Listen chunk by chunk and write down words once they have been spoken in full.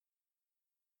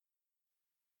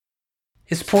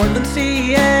It's Portland,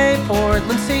 CA,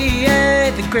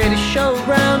 the greatest show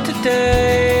around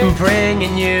today.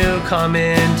 Bringing you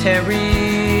commentary,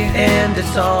 and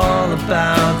it's all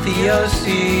about the OC.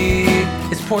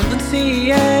 It's Portland,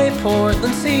 CA,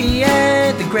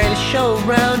 the greatest show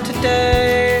around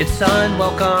today. It's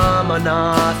unwelcome,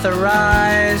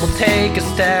 unauthorized. We'll take a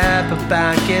step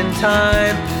back in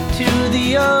time to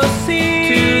the OC,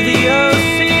 to the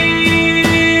OC.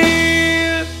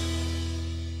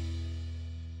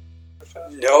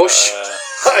 No,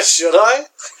 should I?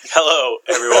 Hello,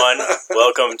 everyone.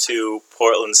 Welcome to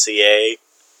Portland, CA,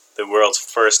 the world's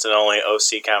first and only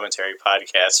OC commentary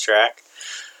podcast track.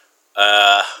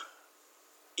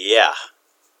 Yeah.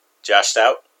 Josh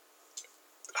Stout.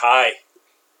 Hi.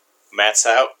 Matt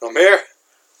Stout. I'm here.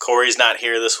 Corey's not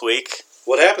here this week.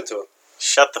 What happened to him?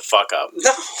 Shut the fuck up.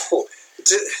 No.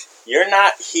 You're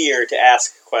not here to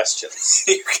ask questions.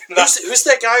 Who's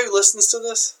that guy who listens to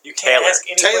this? You can't Taylor. ask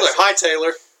any Taylor. question. Hi,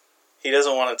 Taylor. He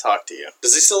doesn't want to talk to you.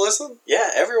 Does he still listen?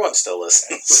 Yeah, everyone still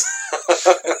listens.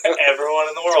 Everyone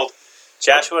in the world.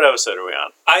 Josh, what episode are we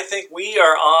on? I think we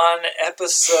are on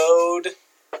episode...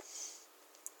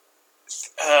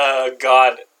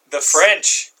 The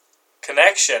French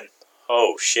Connection.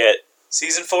 Oh, shit.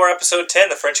 Season 4, Episode 10,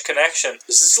 The French Connection.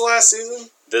 Is this the last season?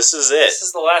 This is it. This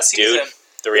is the last season. Dude,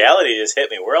 the reality just hit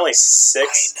me. We're only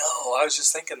six. I know, I was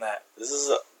just thinking that. This is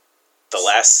the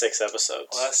last 6 episodes.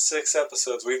 Last 6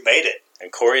 episodes, we've made it.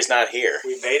 And Corey's not here.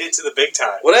 We made it to the big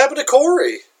time. What happened to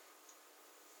Corey?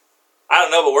 I don't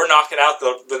know, but we're knocking out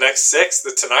the next 6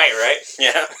 tonight, right?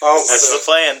 Yeah, Oh, that's so the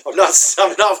plan.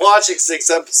 I'm not watching 6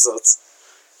 episodes.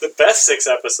 The best 6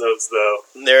 episodes, though.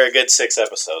 There are good 6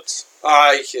 episodes.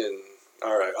 I can.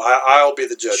 All right, I'll be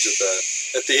the judge of that.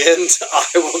 At the end, I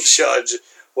will judge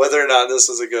whether or not this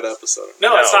was a good episode.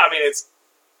 No, it's not. I mean, it's...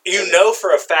 You know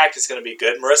for a fact it's going to be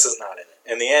good. Marissa's not in it.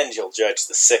 In the end, you'll judge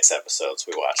the 6 episodes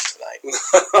we watched tonight.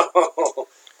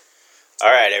 All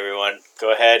right, everyone,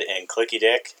 go ahead and clicky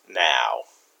dick now.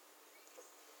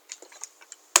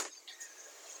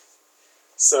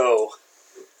 So,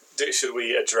 should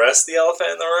we address the elephant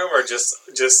in the room, or just?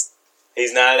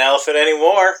 He's not an elephant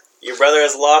anymore. Your brother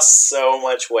has lost so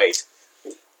much weight.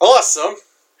 I lost some.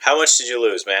 How much did you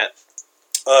lose, Matt?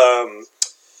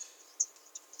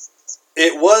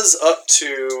 It was up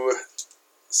to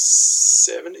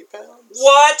 70 pounds.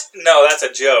 What? No, that's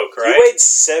a joke, right? You weighed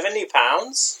 70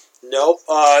 pounds? Nope.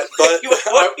 But Do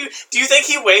you think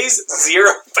he weighs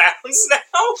 0 pounds now?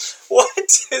 What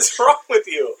is wrong with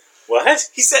you? What?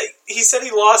 He said he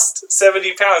lost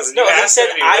 70 pounds. And No, you he asked said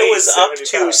him if he I weighed was up 70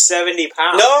 to pounds. 70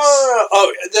 pounds. No.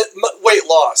 Oh, weight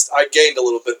lost. I gained a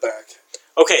little bit back.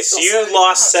 Okay, so Still you 70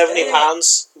 lost pounds, 70 dang.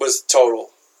 pounds Was total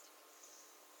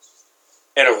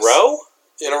in a row?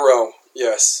 in a row.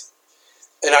 Yes,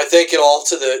 and I thank it all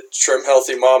to the Trim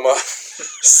Healthy Mama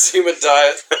semen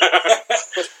diet.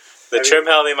 The Trim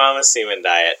Healthy Mama Semen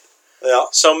Diet. Yeah.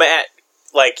 So, Matt,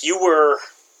 like, you were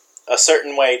a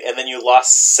certain weight and then you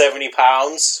lost 70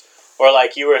 pounds? Or,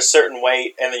 like, you were a certain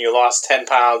weight and then you lost 10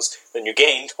 pounds, then you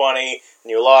gained 20,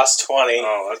 and you lost 20,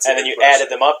 Oh, that's a and then good you question. added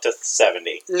them up to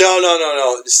 70. No.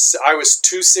 I was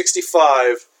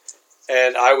 265,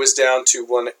 and I was down to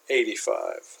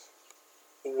 185.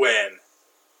 When?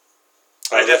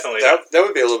 I Oh, definitely... that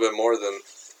would be a little bit more than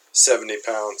 70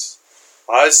 pounds.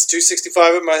 I was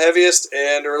 265 at my heaviest,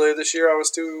 and earlier this year I was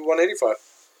to 185.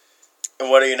 And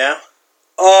what are you now?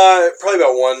 Probably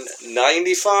about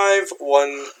 195,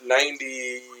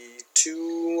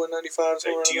 192, 195.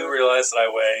 Somewhere Do you around realize that I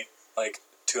weigh, like,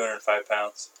 205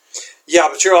 pounds? there. Yeah,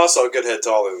 but you're also a good head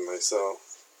taller than me, so...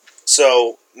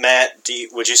 So, Matt,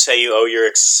 would you say you owe your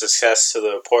success to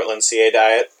the Portland CA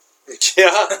diet?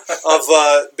 Yeah, of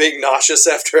being nauseous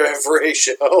after every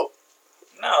show.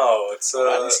 No, it's...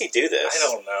 Why does he do this? I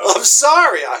don't know. I'm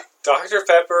sorry. Dr.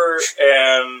 Pepper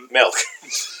and... Milk.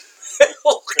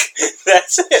 milk.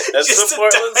 That's it. That's Just the a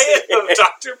Portland diet CA. of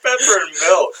Dr. Pepper and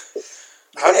milk.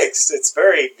 Mixed. It's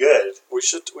very good. We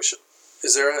should.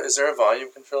 Is there a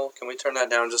volume control? Can we turn that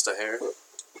down just a hair?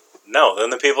 No, then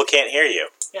the people can't hear you.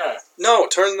 Yeah. No,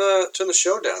 turn the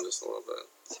show down just a little bit.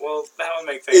 Well, that would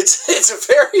make things... It's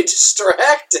very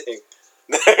distracting.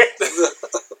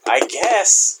 I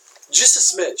guess. Just a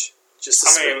smidge. Just a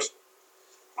I mean, smidge.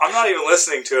 I'm not even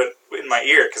listening to it in my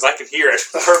ear because I can hear it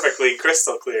perfectly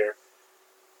crystal clear.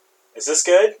 Is this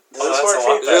good? Does this work that's a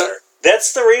for lot you? better.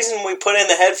 That's the reason we put in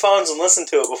the headphones and listened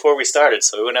to it before we started,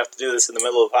 so we wouldn't have to do this in the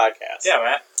middle of the podcast. Yeah,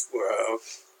 Matt. Well,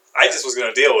 I just was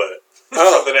going to deal with it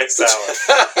Oh. for the next hour.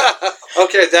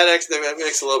 Okay, that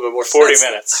makes a little bit more 40 sense.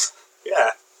 minutes.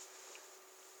 Yeah.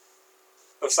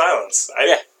 Of silence.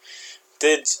 Yeah.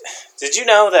 Did you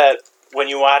know that when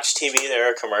you watch TV, there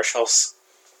are commercials.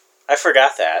 I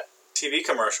forgot that. TV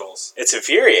commercials. It's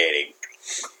infuriating.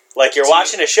 Like you're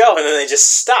watching a show and then they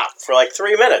just stop for like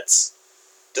 3 minutes.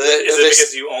 Is Is it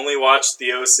because you only watch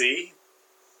The OC?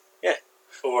 Yeah.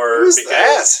 Or Who's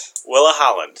because that? Willa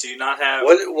Holland. do you not have...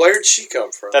 Where'd she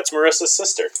come from? That's Marissa's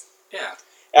sister. Yeah.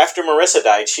 After Marissa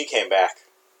died, she came back.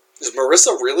 Is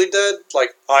Marissa really dead?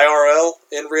 Like IRL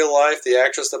in real life? The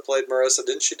actress that played Marissa,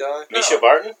 didn't she die? No. Misha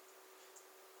Barton?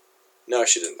 No,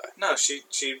 she didn't die. No,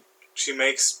 she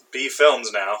makes B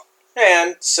films now.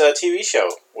 And it's a TV show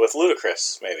with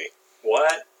Ludacris, maybe.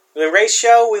 What? The race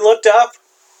show we looked up?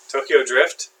 Tokyo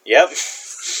Drift? Yep. The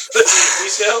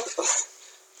TV show?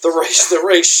 The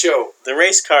race show. The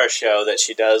race car show that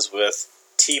she does with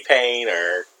T-Pain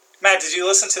or... Matt, did you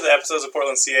listen to the episodes of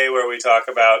Portland, CA where we talk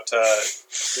about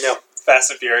No. Fast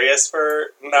and Furious for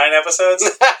 9 episodes? Do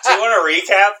you want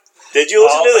to recap? Did you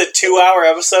listen to the 2-hour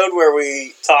episode where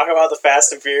we talk about the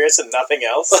Fast and Furious and nothing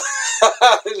else?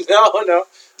 No.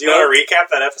 Do you want to recap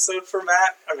that episode for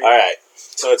Matt? I mean, Alright,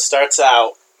 so it starts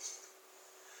out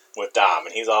with Dom,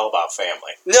 and he's all about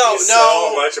family. No, he's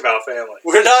so much about family.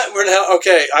 We're not,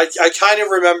 okay, I kind of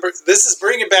remember, this is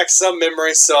bringing back some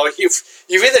memories, so you've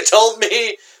either told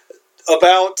me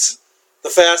about the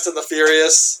Fast and the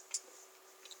Furious.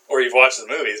 Or you've watched the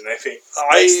movies, maybe.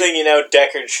 Next thing you know,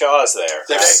 Deckard Shaw's there.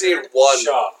 I've seen one.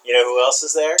 Shaw. You know who else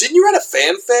is there? Didn't you write a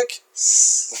fanfic?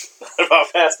 Not about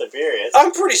Fast and Furious.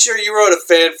 I'm pretty sure you wrote a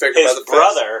fanfic His about the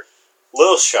brother,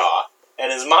 Lil Shaw,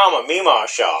 and his mama, Meemaw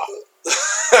Shaw.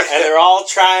 And they're all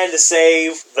trying to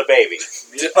save the baby.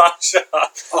 Shaw.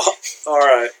 Oh, all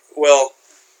right. Well,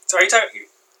 So you're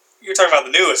talking about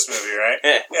the newest movie, right?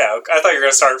 Yeah. Yeah, I thought you were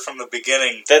going to start from the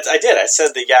beginning. I did. I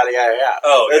said the yada yada yada.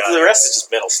 Oh, The rest is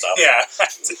just middle stuff. Yeah.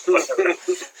 Whatever.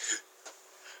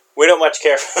 We don't much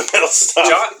care for the middle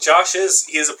stuff. Josh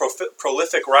is a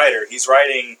prolific writer. He's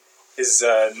writing his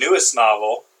newest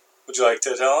novel. Would you like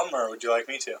to tell him, or would you like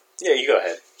me to? Yeah, you go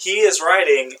ahead. He is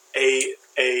writing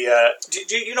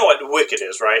do you know what Wicked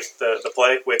is, right? The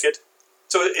play Wicked.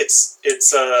 So it's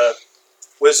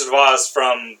Wizard of Oz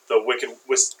from the Wicked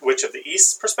Witch of the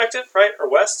East perspective, right, or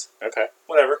West, Okay.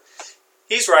 whatever.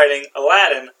 He's writing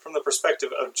Aladdin from the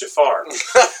perspective of Jafar,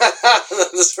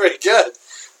 that's pretty good.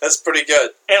 That's pretty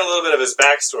good. and a little bit of his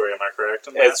backstory. Am I correct?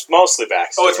 on that? It's mostly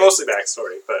backstory. Oh, it's mostly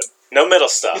backstory, but No middle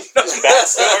stuff. It's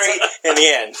backstory in the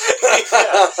end.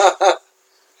 yeah.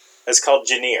 It's called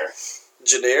Janir.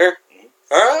 Janir?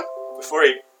 All right. Before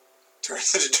he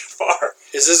turns into Jafar.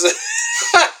 Is this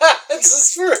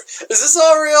is this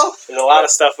all real? There's a lot of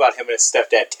stuff about him and his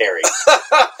stepdad, Terry.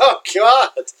 Oh, God.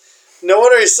 No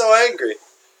wonder he's so angry.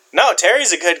 No,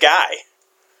 Terry's a good guy.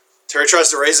 Terry tries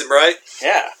to raise him right,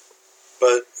 Yeah.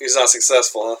 but he's not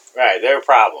successful, huh? Right, there are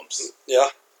problems. Yeah.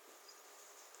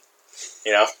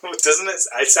 You know? Doesn't it?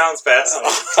 It sounds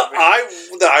fascinating.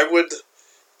 I would...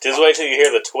 Just wait till you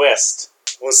hear the twist.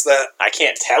 What's that? I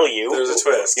can't tell you. There's a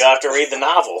twist. You'll have to read the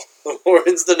novel.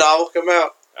 When's the novel come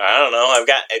out? I don't know. I've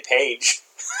got a page.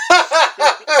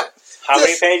 How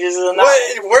many pages is the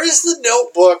novel? Where's the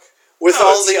notebook with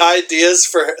all the ideas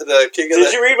for the King of the...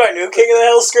 Did you read my new King of the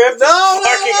Hill script? No,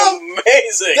 Fucking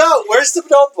amazing. No, where's the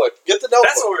notebook? Get the notebook.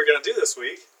 That's what we were going to do this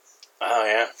week. Oh,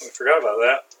 yeah. We forgot about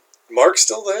that. Mark's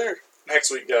still there. Next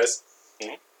week, guys.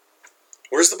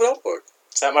 Where's the notebook?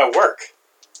 It's at my work.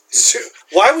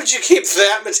 Why would you keep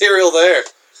that material there?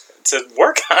 To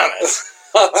work on it.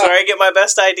 That's where I get my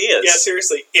best ideas. Yeah,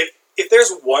 seriously. If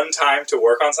there's one time to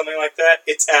work on something like that,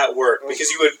 it's at work because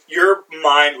your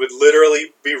mind would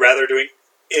literally be rather doing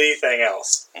anything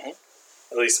else. Mhm.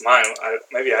 At least mine.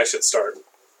 Maybe I should start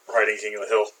writing King of the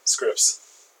Hill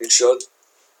scripts. You should.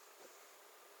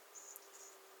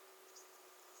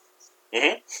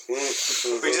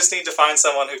 Mm-hmm. We just need to find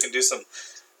someone who can do some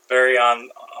very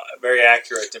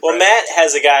accurate. Well, Matt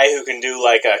has a guy who can do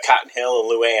like a Cotton Hill and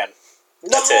Luann.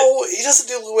 That's No, he doesn't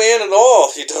do Luann at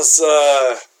all. He does,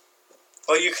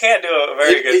 Well, you can't do a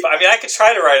very good... I mean, I could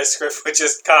try to write a script with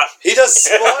just cotton. he does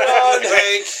Spot On,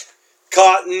 Hank,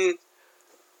 Cotton,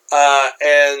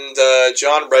 and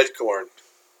John Redcorn.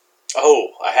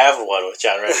 Oh, I have one with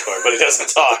John Redcorn, but he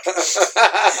doesn't talk.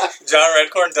 John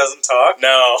Redcorn doesn't talk?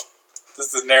 No.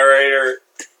 Does the narrator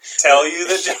tell you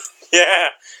that John... Yeah.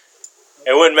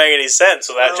 It wouldn't make any sense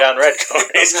without John Redcorn.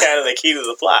 He's kind of the key to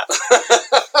the plot.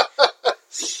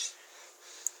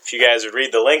 If you guys would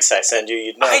read the links I send you,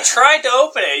 you'd know. I tried to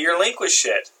open it. Your link was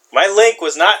shit. My link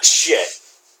was not shit.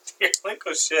 Your link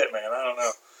was shit, man. I don't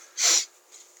know.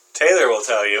 Taylor will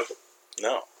tell you.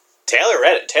 No. Taylor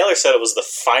read it. Taylor said it was the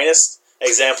finest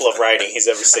example of writing he's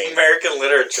ever seen. American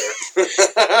literature.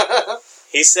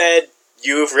 He said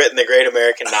you've written the great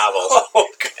American novel, Oh,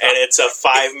 God. and it's a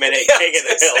 5-minute Yeah, King of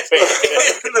the Hill fan.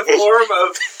 in the form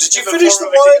of. Did you in the finish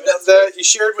form the of a one King of that you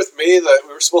shared with me that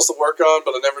we were supposed to work on,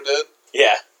 but I never did?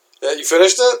 Yeah. Yeah, you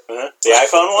finished it? The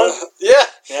iPhone one? Yeah.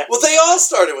 Yeah. Well, they all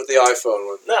started with the iPhone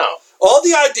one. No. All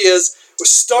the ideas were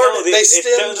started. No, they it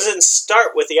stemmed. doesn't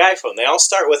start with the iPhone. They all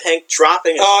start with Hank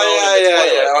dropping his phone Oh in the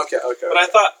toilet. yeah. Okay. But I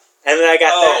thought. And then I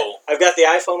got Oh. that. I've got the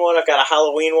iPhone one, I've got a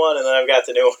Halloween one, and then I've got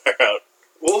the new one out.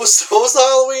 What was the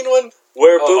Halloween one?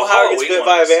 Where Oh, Boomhauer gets Halloween bit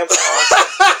by a one is vampire.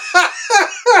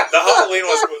 The Halloween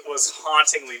was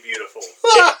hauntingly beautiful. I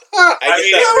I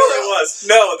mean, get it that. really was.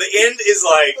 No, the end is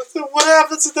like. What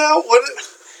happens now?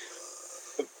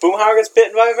 Boomhauer gets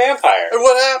bitten by a vampire. And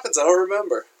what happens? I don't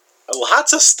remember.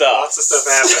 Lots of stuff. Lots of stuff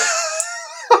happened.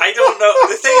 I don't know.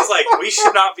 The thing is, like, you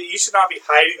should not be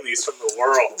hiding these from the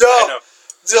world. I know.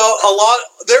 No, a lot.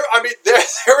 There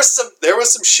was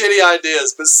some shitty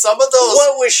ideas, but some of those.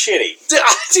 What was shitty?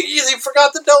 You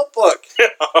forgot the notebook.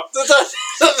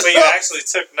 But you actually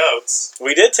took notes.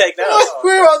 We did take notes.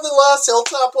 We were on the last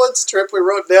Hilltop Woods trip. We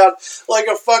wrote down like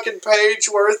a fucking page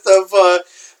worth of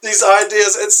these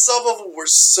ideas, and some of them were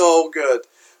so good.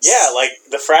 Yeah, like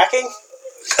the fracking.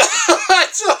 I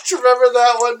don't remember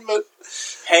that one, but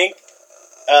Hank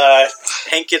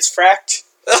gets fracked.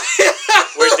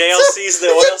 Where Dale sees the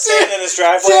oil sand in his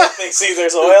driveway and thinks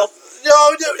there's oil. No,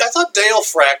 I thought Dale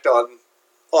fracked on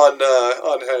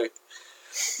Hank.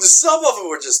 Some of them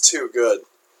were just too good.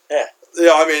 Yeah.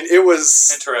 Yeah, I mean, it was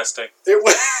Interesting. it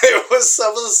was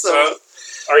some of the stuff.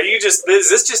 Is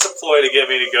this just a ploy to get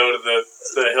me to go to the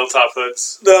Hilltop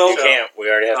Hoods? No, You can't. We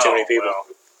already have too many people. Well.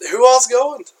 who else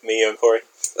going? Me, you, and Corey.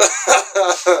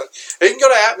 He can go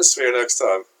to Atmosphere next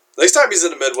time. Next time he's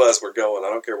in the Midwest, we're going. I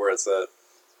don't care where it's at.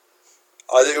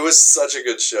 It was such a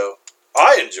good show.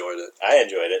 I enjoyed it. I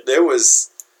enjoyed it.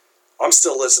 I'm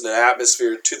still listening to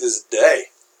Atmosphere to this day.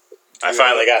 I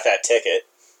finally got that ticket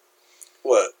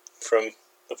What? from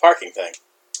the parking thing.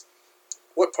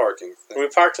 What parking thing? We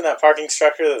parked in that parking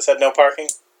structure that said no parking.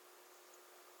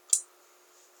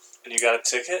 And you got a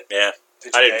ticket? Yeah.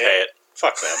 Did you I didn't pay it.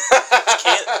 Fuck them.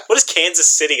 What is Kansas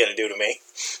City going to do to me?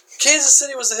 Kansas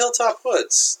City was the Hilltop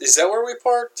Woods. Is that where we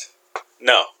parked?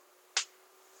 No.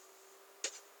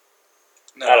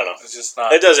 No, I don't know. It's just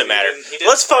not. It doesn't matter. He didn't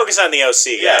Let's focus on the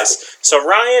OC, Yeah. guys. So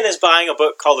Ryan is buying a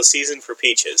book called The Season for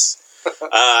Peaches.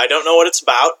 I don't know what it's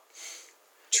about.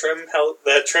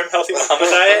 the Trim Healthy Mama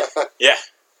Diet? Yeah.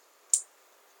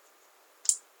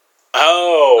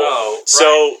 Oh. Oh, So,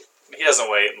 right. He doesn't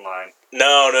wait in line.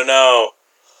 no.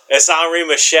 It's Henri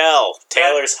Michel,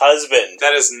 Taylor's husband.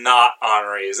 That is not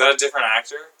Henri. Is that a different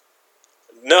actor?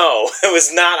 No, it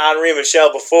was not Henri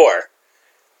Michel before.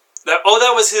 That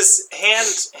was his hand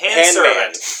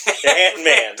servant.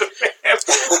 Handman.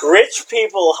 Rich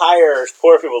people hire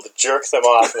poor people to jerk them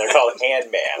off, and they're called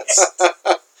handmans.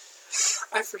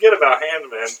 I forget about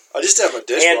handman. I just have my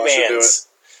dishwasher do it.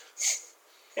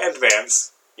 Handmans.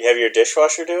 Handmans. You have your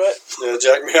dishwasher do it? Yeah,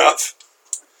 jack me off.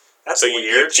 That's So you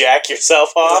weird. jack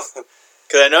yourself off?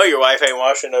 Because I know your wife ain't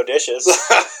washing no dishes. She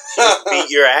just beat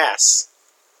your ass.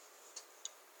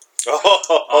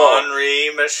 Henri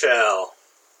Michel.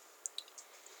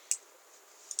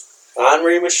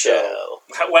 Henri Michel.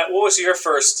 What was your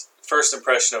first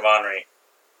impression of Henri?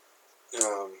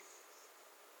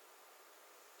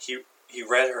 He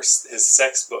read his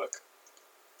sex book.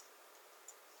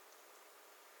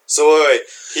 So wait,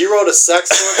 he wrote a sex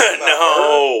book about her?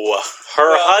 No.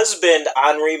 Her Well- husband,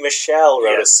 Henri Michel,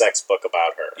 wrote a Yes. sex book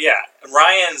about her. Yeah, and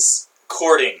Ryan's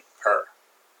courting her.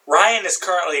 Ryan is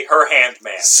currently her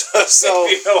handman. So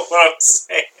If you know what I'm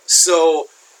saying. so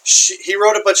he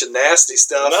wrote a bunch of nasty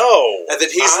stuff. No. And then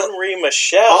he's Henri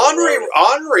Michel.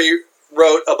 Henri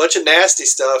wrote a bunch of nasty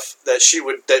stuff that she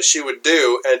would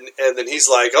do, and then he's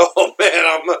like, "Oh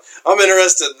man, I'm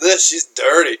interested in this. She's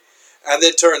dirty," and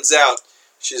then turns out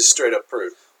she's a straight up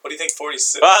prude. What do you think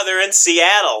 46? Oh, they're in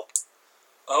Seattle.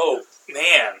 Oh,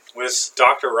 man. With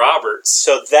Dr. Roberts.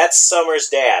 So that's Summer's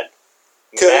dad,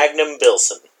 Okay. Magnum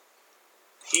Bilson.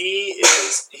 He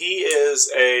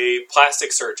is a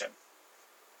plastic surgeon.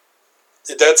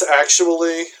 That's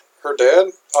actually her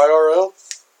dad, IRL.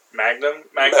 Magnum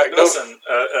Magnum. Wilson.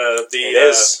 It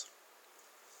is.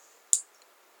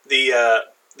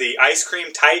 The ice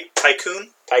cream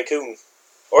tycoon. Tycoon.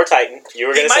 Or Titan. You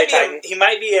were going to say Titan. He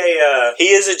might be a. He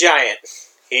is a giant.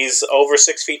 He's over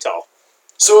 6 feet tall.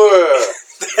 So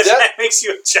that makes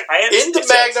you a giant. in the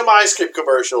Magnum ice cream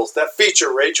commercials that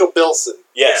feature Rachel Bilson,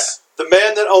 Yes. the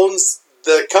man that owns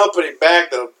the company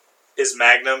Magnum is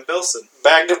Magnum Bilson.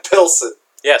 Pilsen.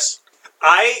 Yes.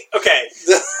 I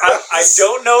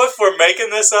don't know if we're making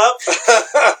this up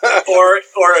or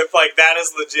if like that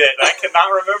is legit. I cannot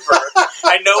remember.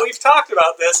 I know we've talked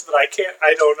about this, but I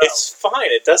don't know. It's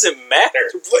fine. It doesn't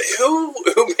matter. Who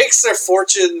makes their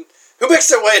fortune? Who makes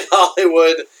their way in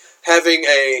Hollywood having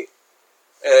an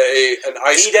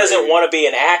ice He cream? doesn't want to be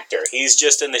an actor. He's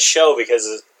just in the show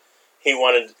because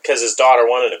his daughter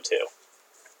wanted him to.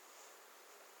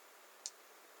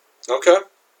 Okay.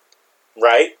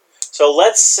 Right? So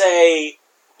let's say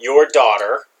your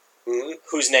daughter, Mm-hmm.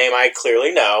 whose name I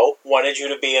clearly know, wanted you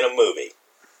to be in a movie.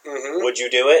 Mm-hmm. Would you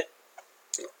do it?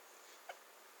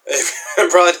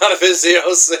 Probably not if it's the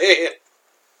OC.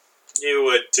 You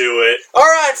would do it. All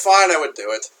right, fine, I would do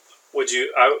it. Would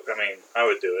you? I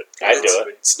would do it. I'd do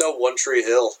it. It's no One Tree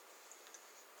Hill.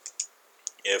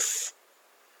 If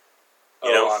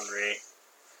Henri.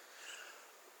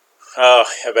 Oh,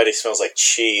 I bet he smells like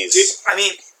cheese. Dude, I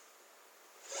mean,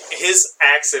 his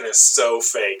accent is so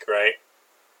fake, right?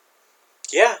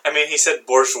 Yeah. I mean, he said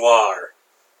bourgeois.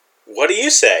 What do you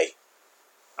say?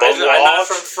 I'm not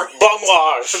from France.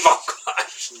 Bungwash.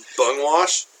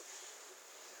 Bungwash?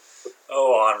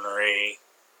 Oh, Henri.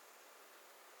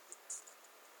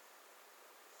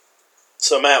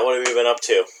 So, Matt, what have you been up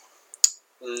to?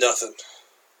 Nothing.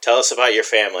 Tell us about your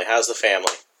family. How's the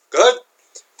family? Good.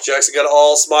 Jackson got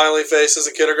all smiley faces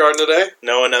in kindergarten today.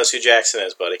 No one knows who Jackson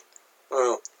is, buddy.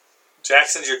 Oh.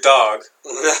 Jackson's your dog.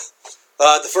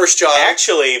 The first child.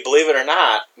 Actually, believe it or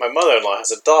not, my mother-in-law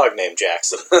has a dog named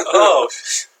Jackson. Oh,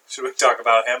 should we talk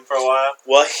about him for a while?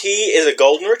 Well, he is a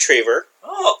golden retriever.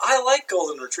 Oh, I like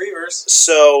golden retrievers.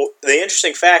 So, the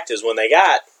interesting fact is when they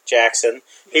got Jackson,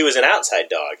 he was an outside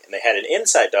dog, and they had an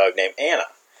inside dog named Anna.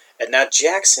 And now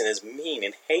Jackson is mean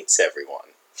and hates everyone.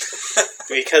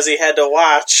 Because he had to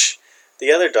watch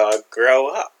the other dog grow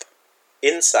up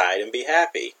inside and be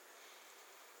happy.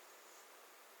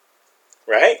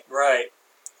 Right? Right.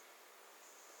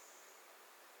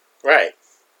 Right.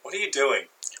 What are you doing?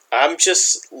 I'm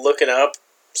just looking up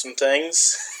some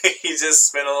things. You just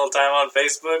spent a little time on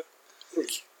Facebook?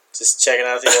 Just checking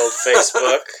out the old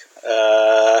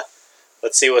Facebook.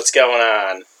 Let's see what's going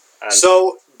on.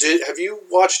 So, have you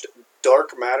watched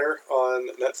Dark Matter on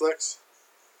Netflix?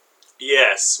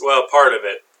 Yes. Well, part of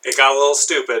it. It got a little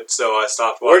stupid, so I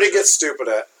stopped watching. Where did it get stupid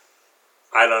at?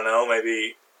 I don't know.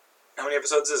 Maybe... How many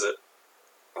episodes is it?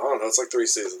 I don't know. It's like 3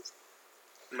 seasons.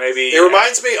 Maybe... It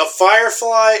reminds me of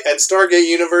Firefly and Stargate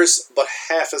Universe, but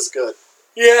half as good.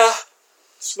 Yeah.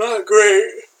 It's not great.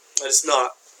 It's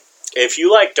not. If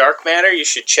you like dark matter, you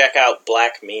should check out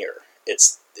Black Mirror.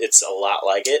 It's a lot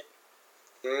like it.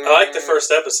 I like the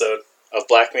first episode. Of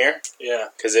Black Mirror? Yeah.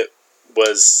 Because it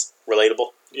was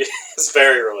relatable. Yeah, it's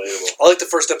very relatable. I like the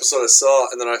first episode I saw,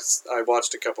 and then I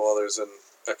watched a couple others, and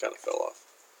I kind of fell off.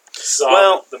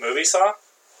 Saw the movie Saw?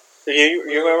 You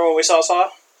remember when we saw Saw?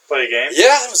 Play a game?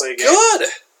 Yeah, it was good.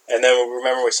 And then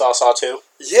remember we saw Saw 2?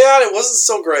 Yeah, it wasn't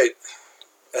so great.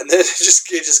 And then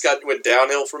it went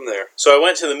downhill from there. So I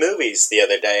went to the movies the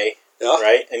other day, Yeah.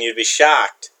 right? And you'd be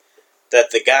shocked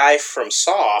that the guy from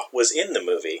Saw was in the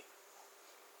movie.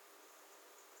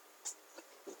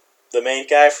 The main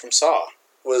guy from Saw.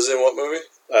 Was in what movie?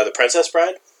 The Princess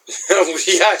Bride?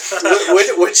 Yeah.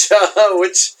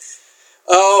 Which?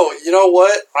 Oh, you know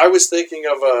what? I was thinking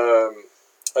of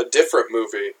a different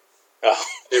movie. Oh.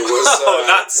 It was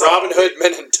not Saw. Robin Hood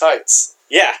Men in Tights.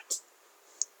 Yeah.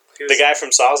 The guy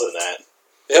from Saw's in that.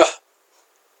 Yeah.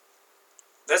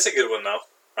 That's a good one, though.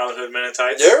 Robin Hood Men in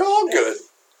Tights. They're all good.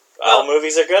 All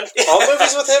movies are good? All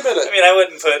movies with him in it. I mean, I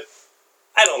wouldn't put...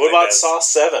 I don't What think about that's... Saw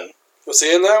 7? Was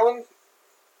he in that one?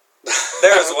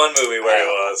 There was one movie where he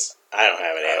was. I don't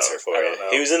have an answer for I you. don't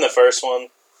know. He was in the first one,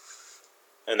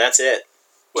 and that's it.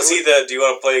 Was he the do you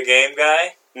want to play a game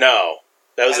guy? No.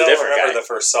 That was I a don't different remember guy. the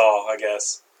first Saw, I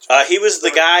guess. He was the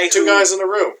guy Two guys in a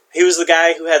room. He was the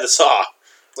guy who had the saw.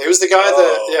 He was the guy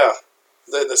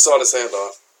that sawed his hand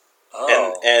off.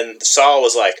 Oh. And Saw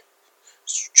was like,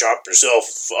 chop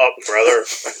yourself up, brother.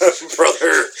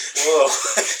 Brother. Whoa.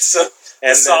 So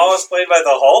And Saw was played by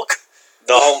the Hulk?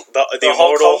 The Hulk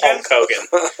immortal Hogan? Hulk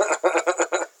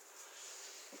Hogan.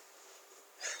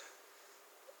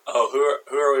 Oh,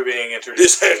 who are we being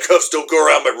introduced These to? handcuffs don't go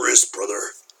around my wrist, brother.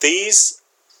 These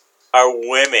are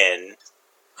women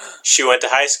she went to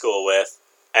high school with,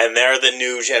 and they're the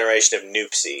new generation of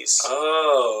noopsies.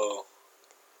 Oh.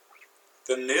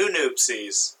 The new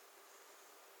Noopsies.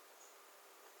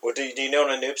 What do you know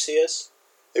what a noopsie is?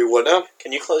 Hey, what now?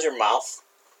 Can you close your mouth?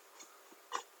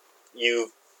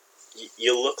 You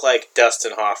look like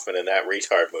Dustin Hoffman in that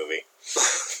retard movie.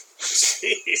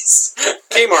 Jeez.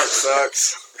 Kmart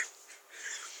sucks.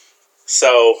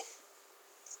 So,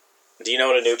 Do you know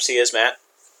what a Noopsie is, Matt?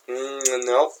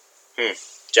 No.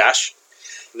 Josh?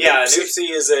 Yeah, Noopsie.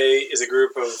 Noopsie is a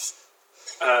group of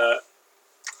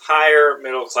higher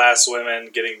middle class women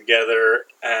getting together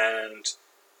and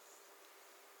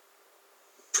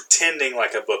pretending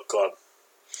like a book club.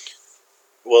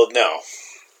 Well, no.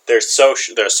 They're a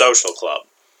social club.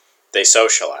 They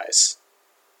socialize.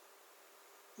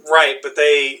 Right, but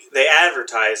they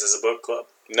advertise as a book club.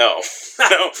 No.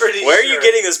 I'm pretty Where are sure. you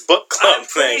getting this book club I'm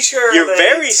pretty thing? sure You're they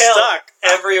very tell stuck.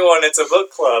 Everyone, it's a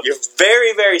book club. You're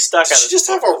very, very stuck Did on she this. just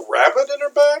have a rabbit in her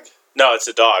bag? No, it's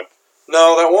a dog.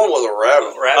 No, that one was a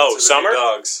rabbit. Rabbits Oh, are the Summer? new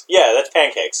dogs. Yeah, that's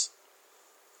Pancakes.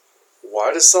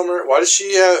 Why does why does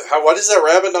that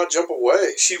rabbit not jump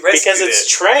away? She rescued Because it's it.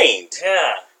 trained.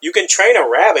 Yeah. You can train a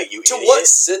rabbit, you To idiot. what?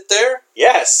 Sit there?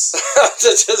 Yes.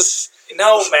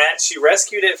 No, Matt, she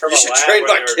rescued it from You a should lab train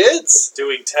where my they were kids.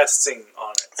 doing testing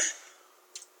on it.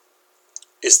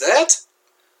 Is that?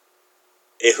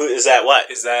 Who is that?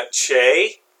 What? Is that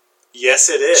Che? Yes,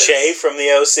 it is. Che from the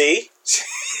OC?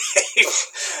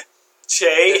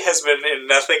 Che has been in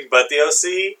nothing but the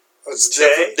OC. It's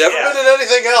Che? never Yeah. been in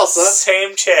anything else, huh?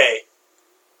 Same Che.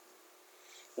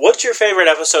 What's your favorite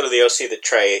episode of the OC that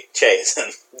Che is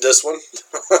in? This one.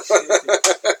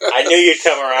 I knew you'd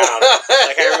come around.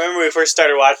 Like, I remember when we first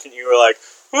started watching, you were like,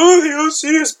 oh, the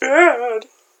OC is bad.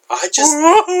 I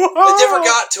never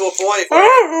got to a point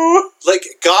where, like,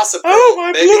 Gossip Girl. Oh,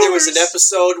 my Maybe there was an bloomers.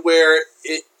 episode where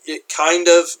it kind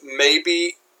of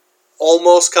maybe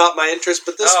almost caught my interest,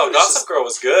 but this one is Gossip Girl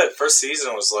was good. First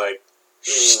season was like,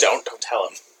 Shh, don't tell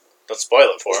him. Don't spoil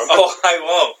it for him. oh, I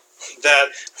won't.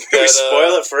 We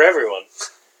spoil it for everyone.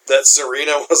 that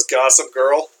Serena was Gossip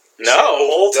Girl. No. The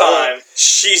whole time.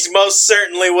 She most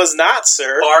certainly was not,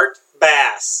 sir. Bart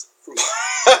Bass.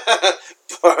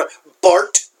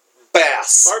 Bart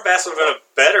Bass. Bart Bass would have been a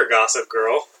better Gossip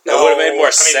Girl. That would have made more I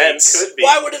mean, sense. it could be.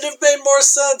 Why would it have made more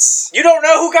sense? You don't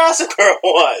know who Gossip Girl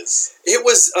was. It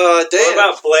was What Dan.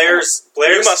 about Blair's?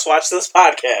 You must watch this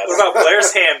podcast. What about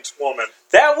Blair's hand woman?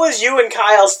 That was you and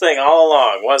Kyle's thing all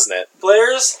along, wasn't it?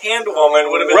 Blair's hand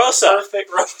woman would have been Rosa. the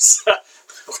perfect Rosa.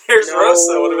 Blair's No.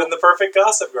 Rosa would have been the perfect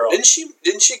Gossip Girl. Didn't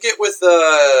she get with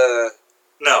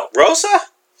No. Rosa?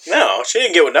 No, she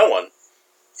didn't get with no one.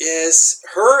 yes,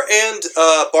 her and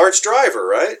Bart's driver,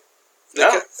 right?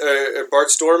 No.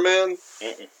 Bart's doorman.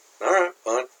 Mm-mm. All right,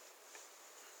 fine.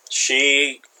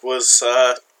 She was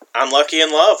unlucky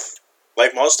in love,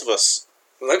 like most of us.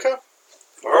 Okay.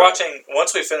 We're watching.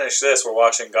 Once we finish this, we're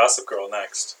watching Gossip Girl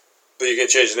next. But you can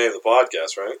change the name of the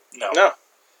podcast, right? No. No,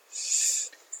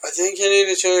 I think you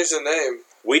need to change the name.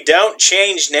 we don't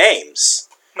change names.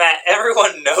 Matt,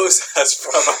 everyone knows us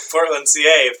from Portland,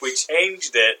 CA. If we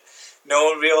changed it, no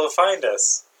one would be able to find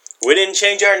us. We didn't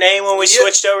change our name when we Yeah.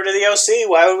 switched over to the OC.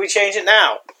 Why would we change it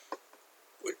now?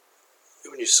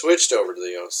 When you switched over to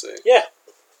the OC. Yeah.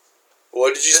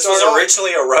 What did you This start was off?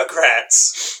 originally a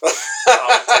Rugrats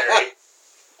commentary.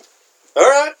 All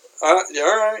right. Yeah,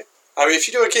 all right. I mean, if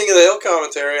you do a King of the Hill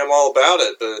commentary, I'm all about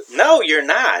it, but No, you're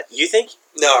not. You think...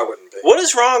 no, I wouldn't be. What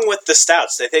is wrong with the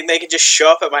Stouts? They think they can just show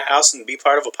up at my house and be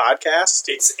part of a podcast?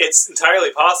 It's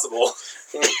entirely possible.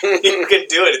 You can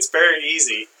do it. It's very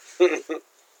easy.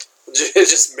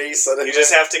 Just me sitting You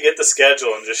just have to get the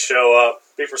schedule and just show up.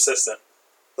 Be persistent.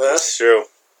 there. That's true.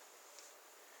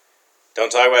 Don't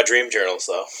talk about dream journals,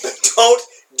 though.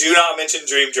 Do not mention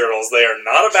dream journals. They are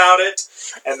not about it,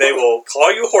 and they will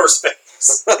call you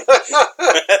horseface.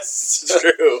 That's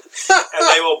true.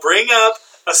 And they will bring up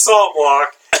a salt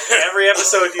block in every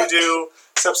episode you do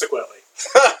subsequently.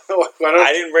 Why don't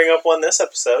I didn't bring up one this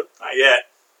episode. Not yet.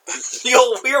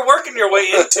 You're working your way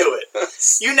into it.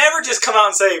 You never just come out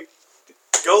and say,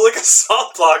 "Go lick a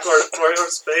salt block or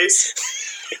horseface."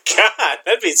 God,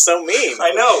 that'd be so mean.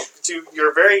 I know, but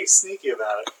you're very sneaky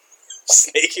about it.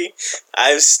 Sneaky.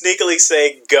 I'm sneakily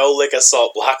saying, go lick a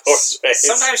salt block horse face.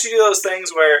 Sometimes you do those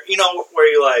things where you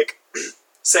like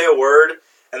say a word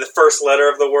and the first letter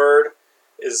of the word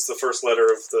is the first letter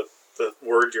of the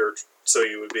word so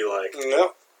you would be like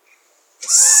no.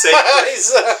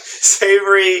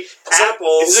 savory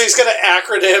apples. So he's got an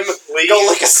acronym. leaves. Go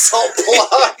lick a salt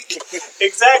block.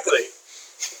 Exactly.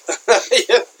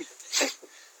 Yeah.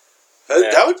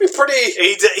 That would be pretty.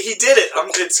 He did it.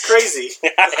 It's crazy.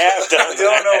 I have done I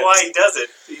don't know why he does it.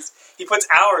 He puts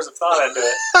hours of thought into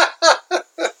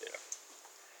it.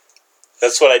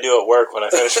 That's what I do at work when I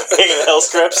finish my King of the Hill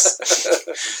scripts.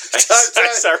 I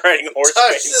start writing horse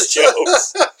face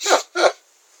jokes.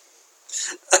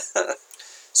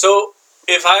 So,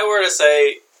 if I were to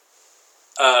say,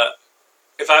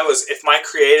 if my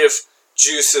creative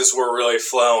juices were really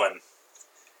flowing,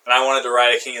 and I wanted to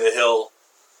write a King of the Hill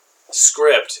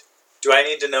script, Do I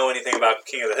need to know anything about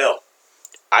King of the Hill?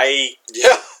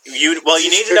 Yeah. You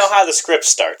need to know how the script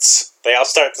starts. They all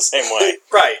start the same way.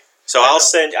 Right. So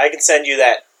I can send you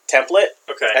that template,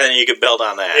 Okay. and then you can build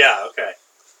on that. Yeah. Okay.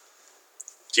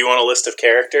 Do you want a list of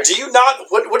characters? Do you not?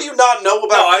 What do you not know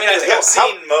about? No, I mean King I of the think I've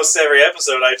Hill? seen most every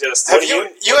episode. I just Have you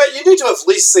need to have at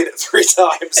least seen it 3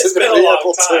 times. It's to been a be long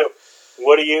able time. to-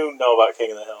 What do you know about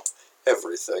King of the Hill?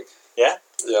 Everything. Yeah?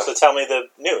 Yeah. So tell me the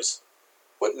news.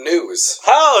 What news?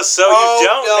 Oh, so you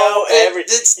don't know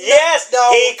everything. Yes,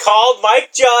 no. he called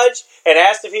Mike Judge and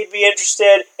asked if he'd be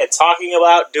interested in talking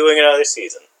about doing another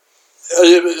season.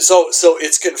 So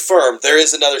it's confirmed. There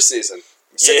is another season.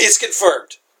 So Yeah. it's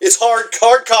confirmed. It's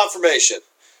hard confirmation.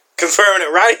 Confirming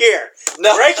it right here.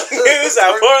 No. Breaking news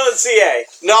out of Portland, CA.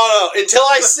 No. Until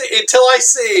I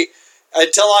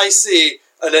see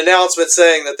an announcement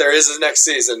saying that there is a next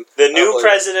season. The I new believe it.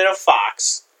 president of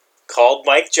Fox called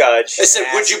Mike Judge. I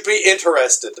said, "Would you be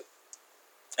interested?"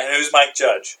 And who's Mike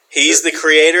Judge? He's the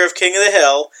creator of King of the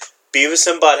Hill, Beavis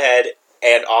and Butthead,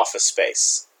 and Office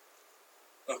Space.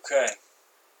 Okay,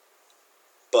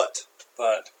 But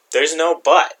There's no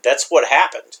but. That's what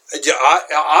happened. yeah,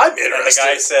 I'm interested. and the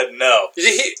guy said no.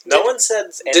 No one said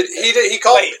anything. He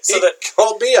called Wait, so he that-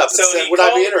 called me up and So said, he "Would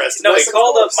I be interested?" No, And I he said,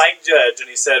 called "Of up course." Mike Judge and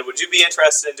he said, "Would you be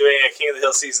interested in doing a King of the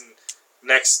Hill season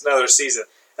another season?"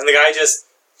 And the guy just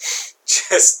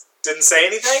didn't say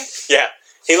anything. Yeah.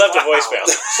 He left Wow. a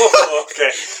voicemail.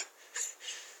 Okay.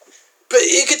 But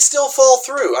it could still fall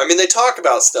through. I mean, they talk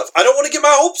about stuff. I don't want to get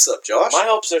my hopes up, Josh. My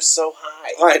hopes are so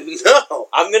high. I know.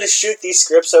 I'm going to shoot these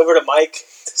scripts over to Mike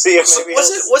to see if maybe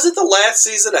Was it the last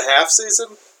season a half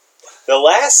season? the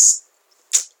last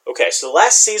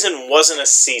season wasn't a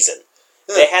season.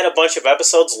 Yeah. They had a bunch of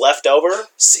episodes left over.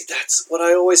 See, that's what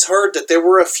I always heard, that there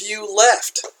were a few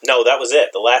left. No, that was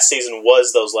it. The last season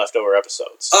was those leftover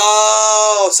episodes.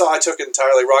 Oh, so I took it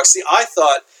entirely wrong. See, I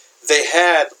thought they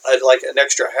had like an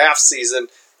extra half season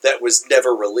that was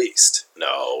never released.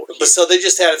 No. But so they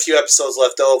just had a few episodes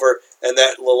left over, and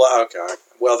that little okay.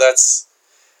 Well, that's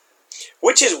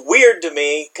Which is weird to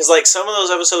me, because like some of those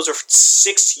episodes are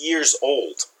 6 years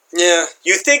old. yeah.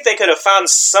 You think they could have found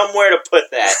somewhere to put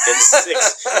that in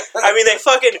 6... I mean, they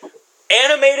fucking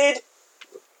animated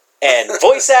and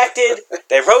voice acted,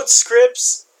 they wrote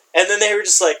scripts, and then they were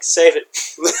just like, save it.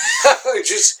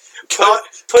 Just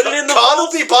Put it in the Con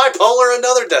vault. will be bipolar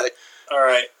another day. All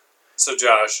right. So,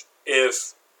 Josh,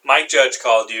 if Mike Judge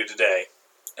called you today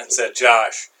and said,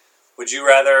 "Josh, would you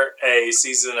rather a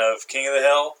season of King of the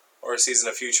Hill or a season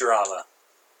of Futurama?"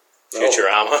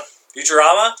 Futurama.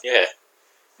 Futurama? Yeah.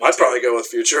 I'd probably go with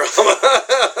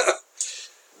Futurama.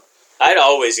 I'd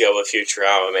always go with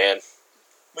Futurama, man.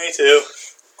 Me too.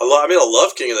 I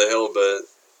love King of the Hill, but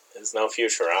There's no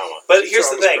Futurama. But here's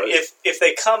the Futurama's thing: great. if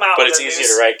they come out, But with it's a easier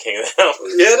new, to write King of the Hill.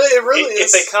 yeah, it really if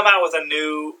is. they come out with a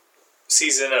new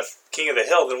season of King of the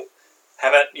Hill, then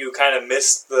haven't you kind of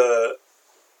missed the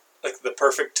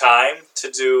perfect time to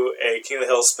do a King of the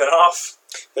Hill spinoff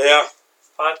Yeah.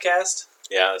 podcast?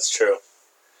 Yeah, that's true.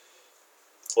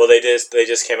 Well, they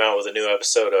just came out with a new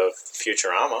episode of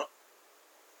Futurama.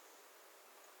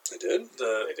 I did.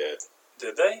 They did.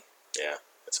 Did they? Yeah.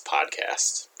 It's a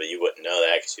podcast. But you wouldn't know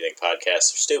that because you think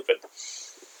podcasts are stupid.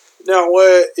 Now,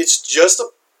 it's just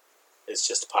It's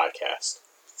just a podcast.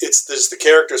 it's the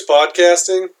characters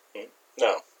podcasting.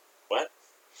 No. What?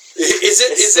 Is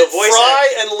It's it the voice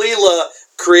Fry and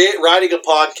Leela writing a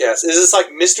podcast? Is this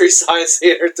like Mystery Science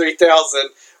Theater 3000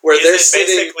 where Is they're it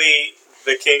sitting? basically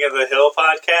the King of the Hill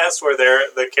podcast where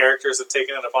the characters have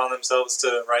taken it upon themselves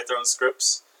to write their own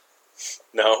scripts?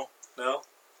 No. No?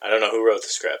 I don't know who wrote the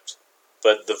script.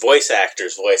 But the voice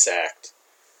actors voice act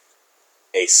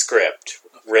a script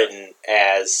written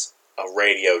as a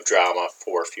radio drama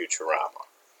for Futurama.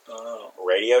 Oh.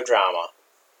 Radio drama,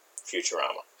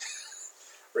 Futurama.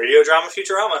 Radio drama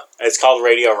Futurama. It's called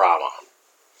Radio-Rama.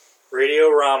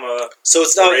 Radio-Rama. So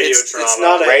it's not. Radio It's drama.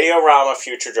 not a. Radio-Rama,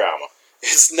 Future Drama.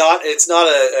 It's not. It's not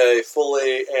a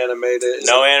fully animated. is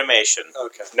No it? animation.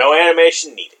 Okay. No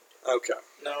animation needed. Okay.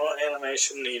 No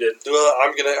animation needed. Well,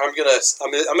 I'm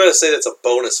gonna say that's a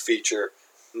bonus feature,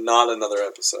 not another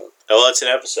episode. Oh, well, it's an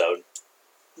episode.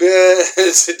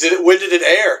 When did it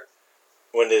air?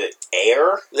 When did it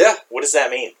air? Yeah. What does that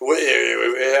mean?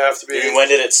 It have to be You mean when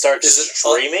did it start Is it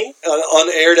streaming? an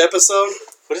unaired episode.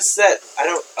 What is that? I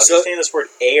don't So- understand this word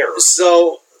air.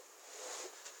 So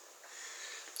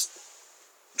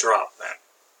Drop, man.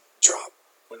 drop.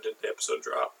 When did the episode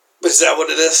drop? Is that what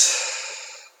it is?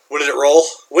 When did it roll?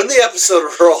 When did the episode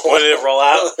roll? When did it roll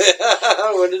out?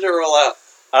 When did it roll out?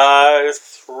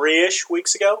 3-ish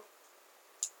weeks ago.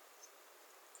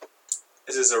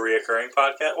 Is this a reoccurring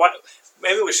podcast? What?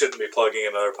 maybe we shouldn't be plugging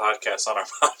another podcast on our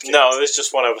podcast. No, it was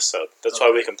just one episode. That's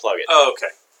why we can plug it. Oh, okay.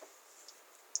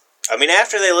 I mean,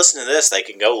 after they listen to this, they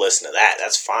can go listen to that.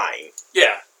 That's fine.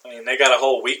 Yeah. I mean, they got a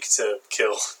whole week to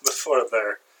kill before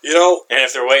they're... You know, And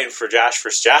if they're waiting for Josh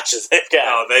vs. Josh, they've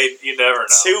got you never know.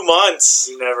 2 months.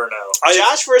 You never know.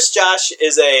 Josh vs. Josh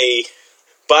is a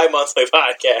bi-monthly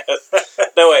podcast.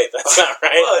 No, wait, that's not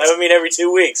right. Well, That would mean every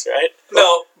 2 weeks, right?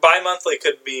 No, bi-monthly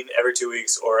could mean every 2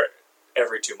 weeks or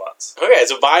every 2 months. Okay,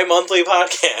 it's a bi-monthly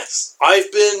podcast.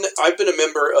 I've been a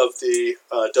member of the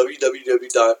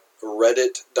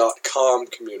www.reddit.com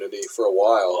community for a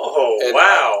while. Oh, And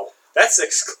wow. That's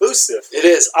exclusive. It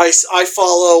is. I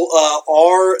follow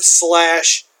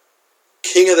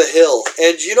r/King of the Hill,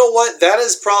 and you know what? That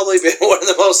has probably been one of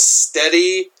the most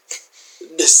steady,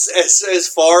 as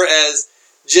far as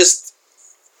just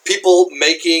people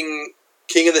making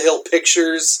King of the Hill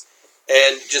pictures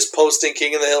and just posting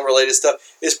King of the Hill related stuff.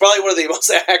 It's probably one of the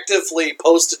most actively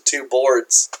posted to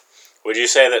boards. Would you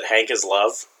say that Hank is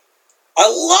love? I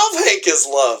love Hank is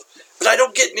Love, but I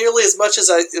don't get nearly as much as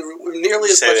I Would you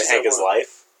say that Hank is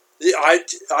life? Yeah,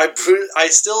 I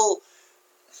still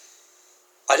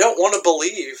don't want to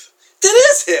believe that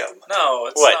is him. No,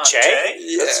 it's What, not Che?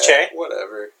 Yeah, That's Che?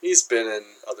 whatever. He's been in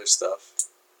other stuff.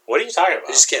 What are you talking I about?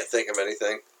 just can't think of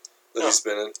anything that he's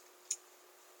been in.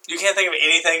 You can't think of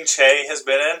anything Che has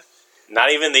been in?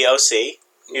 Not even the OC?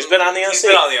 He's been on the OC? He's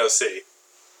been on the OC.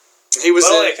 He was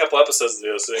Well, only in. a couple episodes of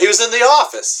the OC. He was in The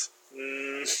Office. I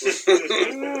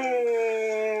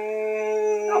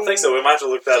don't think so. We might have to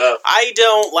look that up. I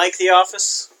don't like The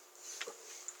Office.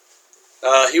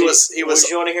 He was. Would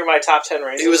you want to hear my top 10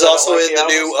 ratings? He was I don't also like in the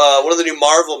Office? new one of the new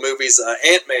Marvel movies,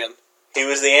 Ant-Man. He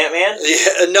was the Ant-Man?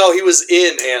 Yeah, no, he was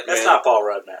in Ant-Man. That's not Paul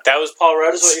Rudd, man. That was Paul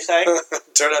Rudd, is what you're saying?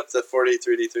 Turn up the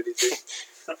 43D33.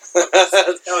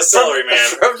 That was Celery Man.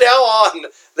 From now on,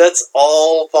 that's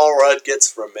all Paul Rudd gets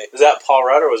from me. Was that Paul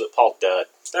Rudd or was it Paul Dud?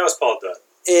 That was Paul Rudd.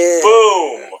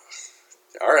 Boom!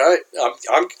 All right,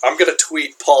 I'm gonna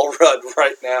tweet Paul Rudd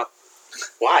right now.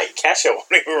 Why? Kesha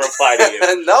won't even reply to you.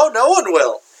 No one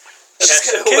will.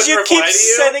 Because you keep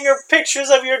sending her pictures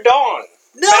of your dong.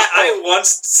 No, Matt, I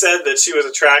once said that she was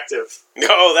attractive.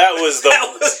 No, that was the...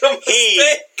 That was a He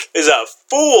mistake. is a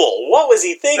fool. What was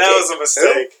he thinking? That was a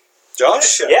mistake.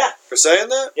 Josh, Yeah, for saying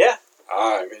that. yeah.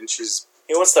 I mean, she's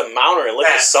He wants to mount her and lick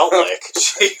a Matt. salt lick.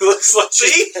 She looks like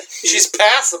she's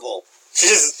passable.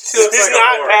 She's looks not like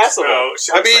a horse, passable. bro.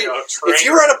 She I looks mean, like a trainer. if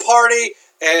you were at a party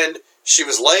and she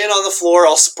was laying on the floor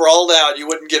all sprawled out, you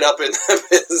wouldn't get up in the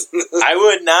business. I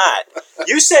would not.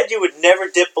 You said you would never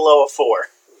dip below a 4.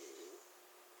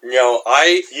 You know,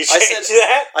 You changed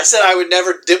that? I said I would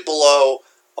never dip below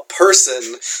a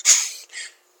person.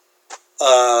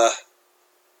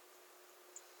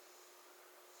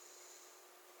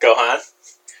 Go on.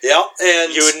 Yeah,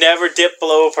 and You would never dip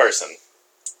below a person.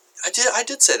 I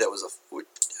did say that was a. You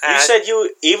said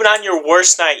you, even on your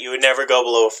worst night, you would never go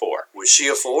below a 4. Was she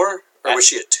a 4 or was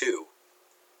she a 2?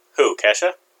 Who,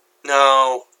 Kesha?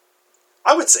 No,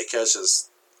 I would say Kesha's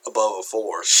above a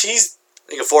 4. She's...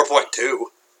 I think a 4.2.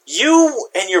 You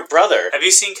and your brother. Have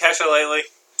you seen Kesha lately?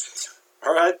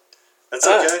 All right, that's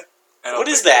okay. What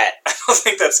is that? I don't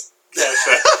think that's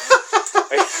Kesha.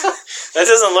 That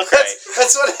doesn't look right.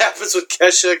 That's what happens when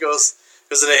Kesha goes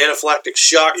in an anaphylactic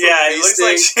shock. From Yeah, bee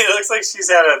it looks like she's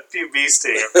had a few bee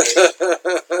stings.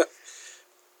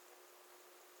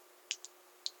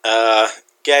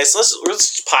 Guys, let's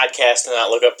just podcast and not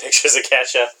look up pictures of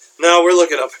Kesha. No, we're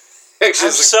looking up I'm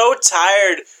pictures. so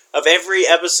tired of every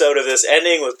episode of this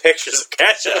ending with pictures of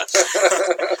Kesha.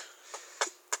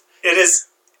 It is,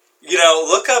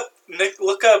 look up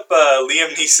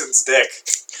Liam Neeson's dick.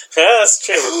 That's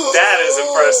true. That is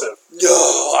impressive. No,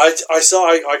 I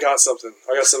got something.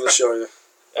 I got something to show you.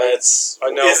 It's I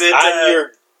know. Is it on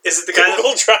your is it the guy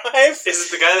Google Drive. Is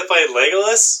it the guy that played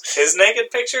Legolas? His naked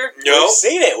picture? No. We've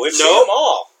seen it. We've seen Nope. them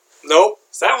all. Nope.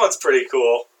 That one's pretty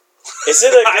cool. Is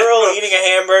it a I don't girl know. eating a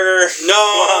hamburger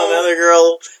No. while another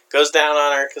girl goes down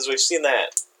on her? Because we've seen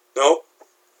that. Nope.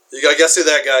 You gotta guess who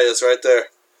that guy is right there.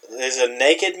 There's a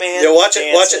naked man. Yeah, watch it.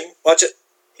 dancing. Watch it. Watch it.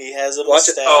 He has a Watch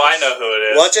it. mustache. Oh, I know who it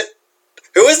is. Watch it.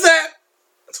 Who is that?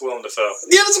 It's Willem Dafoe.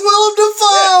 Yeah, it's Willem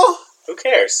Dafoe. Who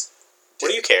cares? What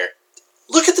do you care?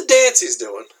 Look at the dance he's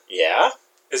doing. Yeah.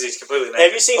 Is he completely naked?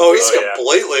 Have you seen? Oh, he's yeah.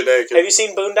 completely naked. Have you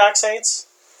seen Boondock Saints?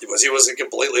 He wasn't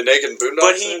completely naked in Boondock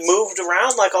But he Saints? moved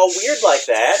around like all weird like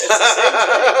that. It's the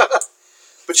same thing.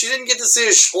 But you didn't get to see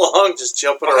his schlong just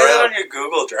jumping Why is that around. on your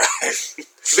Google Drive?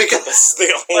 Because That's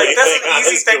the only Like, that's thing an on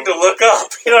easy his thing to Google. look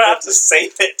up. You don't have to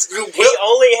save it. He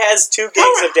only has 2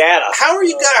 gigs of data. how are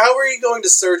you going to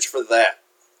search for that?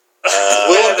 Uh,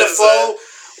 Willem that is Dafoe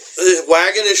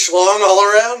Wagging his schlong all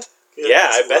around? Yeah,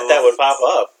 I bet that would pop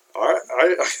up. All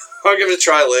right, I'll give it a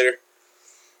try later.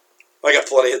 I got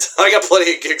plenty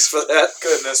of gigs for that.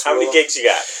 Goodness. How many gigs you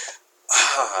got?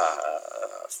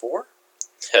 4?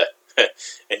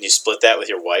 And you split that with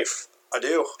your wife? I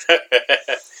do.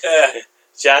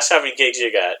 Josh, how many gigs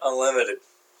you got? Unlimited.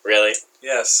 Really?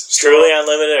 Yes. Truly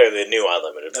unlimited or the new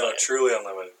unlimited plan? No, truly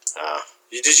unlimited. Ah,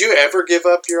 Did you ever give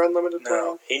up your unlimited plan?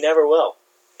 No. he never will.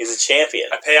 He's a champion.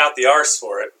 I pay out the arse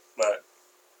for it, but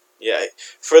Yeah,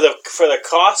 for the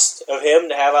cost of him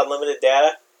to have unlimited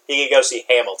data, he could go see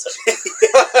Hamilton.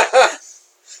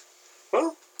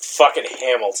 Well, Fucking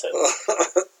Hamilton.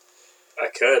 I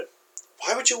could.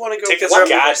 why would you want to go? Tickets why, are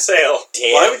God for sale.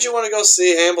 Damn. why would you want to go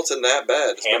see Hamilton that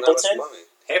bad? Spend that much Hamilton? money?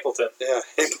 Hamilton. Yeah,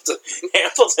 Hamilton.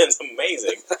 Hamilton's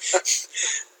amazing.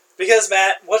 Because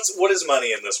Matt, what is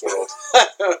money in this world?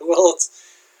 Well,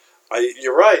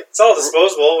 you're right. It's all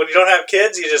disposable. When you don't have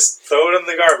kids, you just throw it in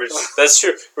the garbage. That's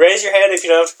true. Raise your hand if you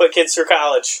don't have to put kids through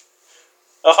college.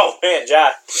 Oh man,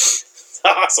 Josh.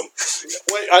 Awesome.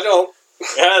 Wait, I don't.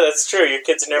 Yeah, that's true. Your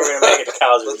kids are never going to make it to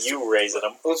college with you raising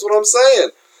them. That's what I'm saying.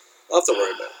 I'll have to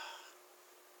worry about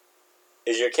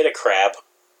Is your kid a crab?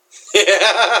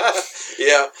 it.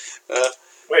 Yeah.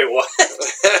 Wait, what?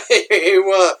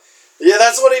 Yeah,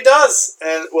 that's what he does.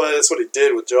 And, well, that's what he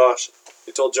did with Josh.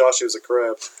 He told Josh he was a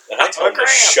crab. And I told him to crab.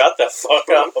 shut the fuck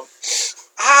up.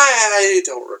 I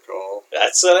don't recall.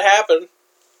 That's what happened.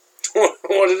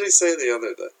 What did he say the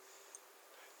other day?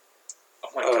 Oh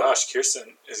my gosh,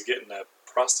 Kirsten is getting a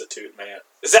prostitute man.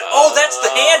 Is that? Oh, that's the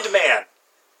hand man.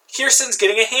 Kirsten's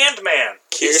getting a hand man.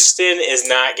 Kirsten is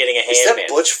not getting a Is that hand man.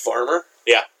 Butch Farmer?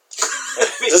 Yeah.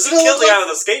 Does He it killed look the guy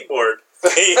with a skateboard.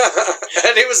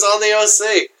 And he was on the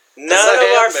OC. None of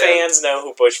our hand man. fans know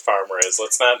who Bush Farmer is.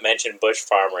 Let's not mention Bush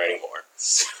Farmer anymore.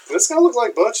 This guy looks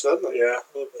like Butch, doesn't it? Yeah,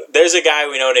 a little bit. There's a guy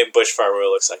we know named Bush Farmer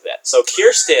who looks like that. So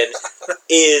Kirsten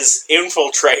is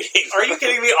infiltrating. Are you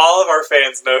kidding me? All of our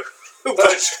fans know who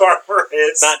Butch Farmer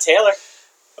is. Not Taylor.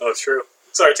 Oh, true.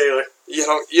 Sorry, Taylor. You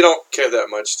don't care that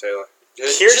much, Taylor.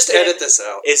 Just Kirsten edit this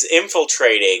out. is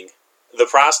infiltrating the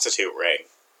prostitute ring.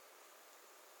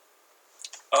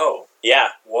 Oh, Yeah.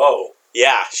 whoa.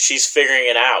 Yeah, she's figuring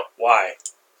it out. Why?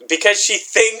 Because she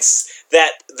thinks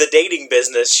that the dating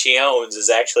business she owns is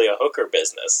actually a hooker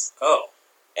business. Oh.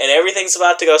 And everything's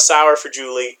about to go sour for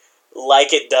Julie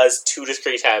like it does 2 to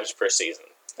 3 times per season.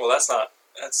 Well, that's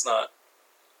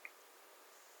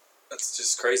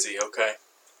just crazy, okay.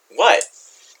 What?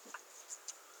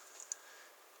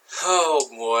 Oh,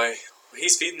 boy.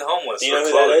 He's feeding the homeless. Do you know or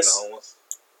who that clothing is? the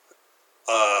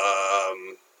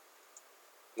homeless.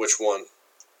 Which one?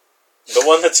 The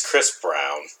one that's Chris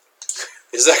Brown.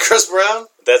 Is that Chris Brown?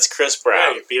 That's Chris Yeah,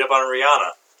 Brown. he beat up on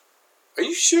Rihanna. Are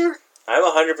you sure? I'm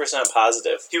 100%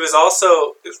 positive. He was also...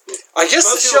 I guess the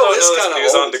Most people show don't is know this, kind but of he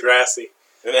was on old. Degrassi.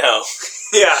 No,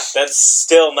 Yeah. that's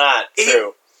still not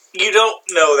true. You don't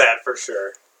know that for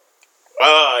sure.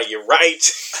 You're right.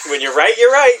 When you're right,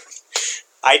 you're right.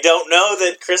 I don't know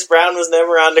that Chris Brown was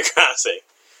never on Degrassi.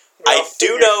 I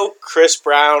do know Chris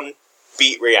Brown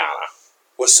beat Rihanna.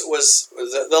 Was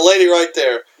the lady right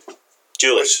there?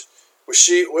 Julie. Was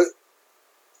she?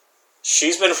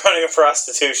 She's been running a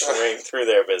prostitution ring through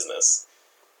their business.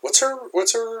 What's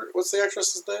the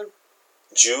actress's name?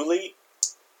 Julie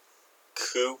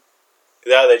Coop.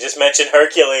 No, they just mentioned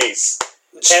Hercules.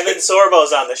 Kevin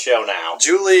Sorbo's on the show now.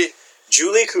 Julie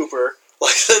Cooper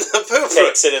like the pooper.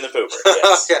 takes it in the pooper.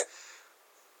 Yes. Okay.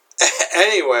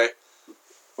 Anyway,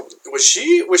 was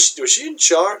she in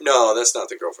Charm? No, that's not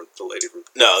the girlfriend. The lady from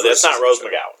No, that's not Rose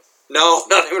McGowan. No,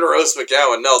 not even Rose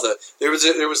McGowan. No, there was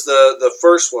the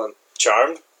first one.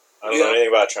 Charmed? I don't know anything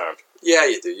about Charmed. Yeah,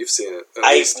 you do. You've seen it. at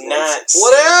I've least once. not seen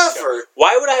Whatever.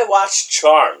 Why would I watch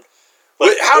Charmed?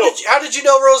 Wait, how did you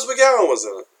know Rose McGowan was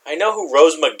in it? I know who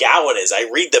Rose McGowan is. I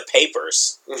read the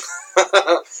papers.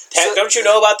 So- Don't you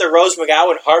know about the Rose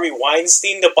McGowan Harvey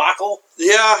Weinstein debacle?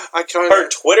 Yeah, I kind Her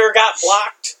of. Twitter got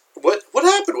blocked. What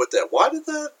happened with that? Why did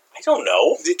that? I don't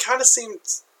know. It kind of seemed.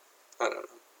 I don't know.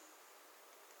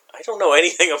 I don't know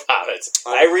anything about it.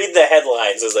 I read the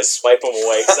headlines as I swipe them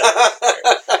away. 'Cause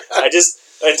I just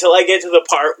until I get to the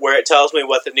part where it tells me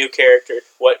what character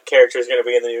is going to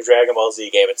be in the new Dragon Ball Z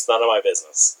game. It's none of my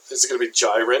business. Is it going to be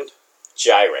Jiren?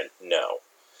 Jiren, no.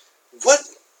 What?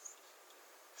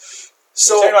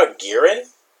 So You're talking about Giren?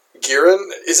 Giren?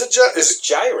 Is it It's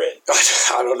Jiren.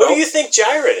 I don't Who know. do you think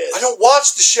Jiren is? I don't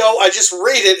watch the show. I just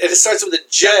read it, and it starts with a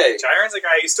J. Jiren's a guy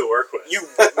I used to work with.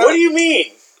 What do you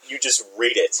mean? You just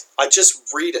read it. I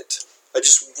just read it. I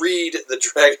just read the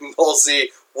Dragon Ball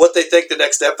Z, what they think the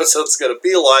next episode's going to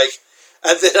be like,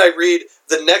 and then I read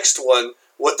the next one,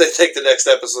 what they think the next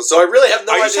episode. So I really have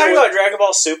no Are idea. you talking about Dragon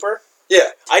Ball Super? Yeah.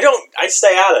 I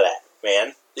stay out of that,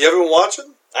 man. You haven't been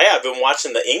watching? I've been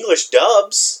watching the English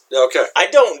dubs. Yeah, okay. I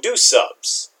don't do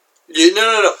subs.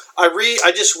 No.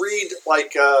 I just read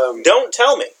like. Don't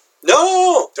tell me.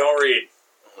 No. Don't read.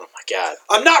 Oh my god.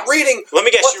 I'm not reading. Let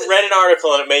me guess, you read an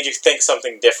article and it made you think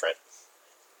something different.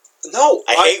 No.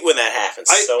 I hate when that happens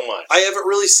so much. I haven't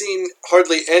really seen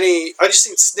hardly any. I just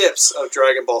seen snips of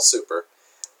Dragon Ball Super,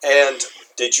 and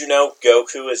Did you know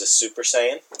Goku is a Super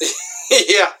Saiyan?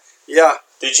 yeah.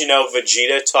 Did you know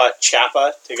Vegeta taught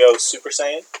Chappa to go Super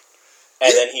Saiyan?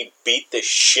 And then he beat the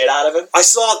shit out of him? I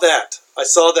saw that. I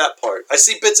saw that part. I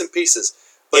see bits and pieces,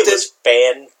 but It was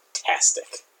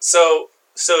fantastic. So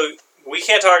we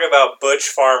can't talk about Butch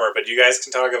Farmer, but you guys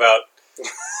can talk about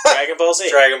Dragon Ball Z.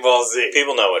 Dragon Ball Z.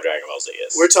 People know what Dragon Ball Z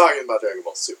is. we're talking about Dragon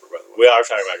Ball Super, by the way. We are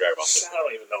talking about Dragon Ball Z. I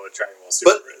don't even know what Dragon Ball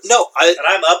Super But is. no, And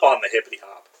I'm up on the hippity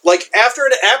hop. like after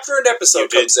an episode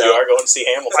comes You out, are going to see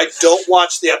Hamilton. I don't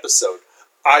watch the episode.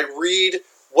 I read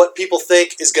what people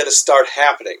think is going to start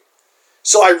happening.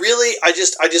 So I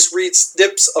just read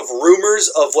snips of rumors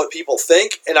of what people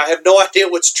think, and I have no idea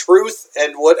what's truth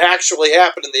and what actually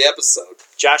happened in the episode.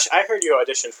 Josh, I heard you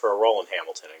auditioned for a role in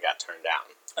Hamilton and got turned down.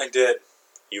 I did.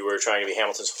 You were trying to be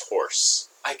Hamilton's horse.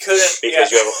 I couldn't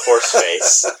Because you have a horse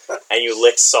face and you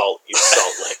lick salt, you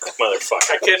salt lick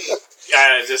motherfucker. I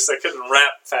couldn't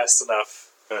rap fast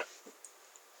enough.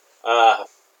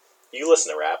 You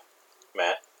listen to rap,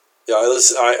 Matt. Yeah,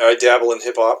 I dabble in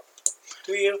hip hop.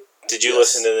 Do you? Did you Yes.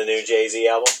 listen to the new Jay-Z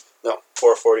album? No.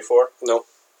 444? No,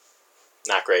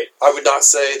 Not great. I would not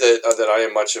say that I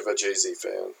am much of a Jay-Z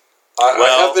fan. I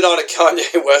Well- have been on a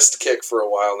Kanye West kick for a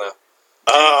while now.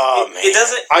 Oh, man. It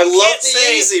doesn't. I you love can't the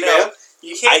say- Yeezy, no, man.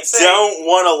 You can't I say, don't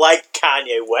want to like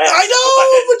Kanye West. I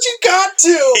know, but you got to.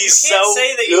 You He's can't so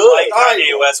say that good. you like I Kanye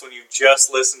know. West when you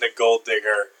just listen to Gold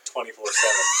Digger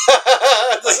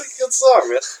 24/7. That's a good song,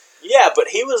 man. Yeah, but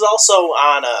he was also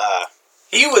on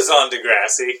He was on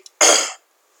Degrassi.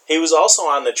 he was also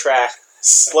on the track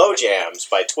Slow Jams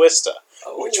by Twista,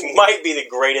 which Oh. might be the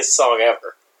greatest song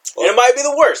ever. And it might be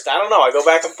the worst. I don't know. I go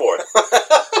back and forth.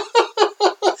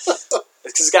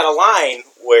 Because it's got a line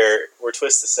where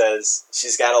Twista says,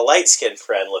 she's got a light-skinned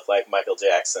friend look like Michael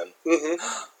Jackson. Mm-hmm.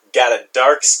 Got a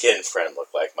dark-skinned friend look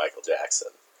like Michael Jackson.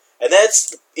 And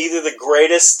that's either the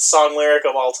greatest song lyric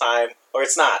of all time, or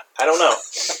it's not. I don't know.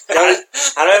 I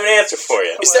don't have an answer for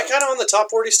you. Is that kind of on the top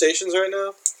 40 stations right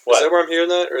now? What? Is that where I'm hearing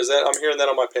that? Or is that I'm hearing that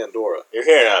on my Pandora? You're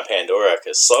hearing it on Pandora,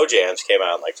 because Slow Jams came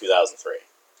out in like 2003.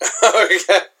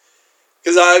 Okay.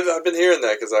 Because I've been hearing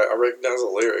that because I recognize the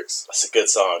lyrics. That's a good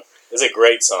song. It's a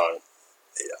great song.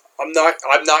 I'm not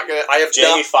gonna. I have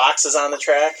Jamie Foxx is on the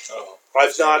track. Oh,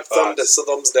 I've not Jamie Foxx.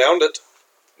 thumbs downed it.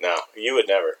 No, you would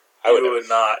never. I would you never. would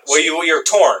not. Well, you're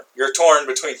torn. You're torn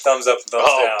between thumbs up and thumbs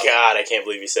Oh, down. God, I can't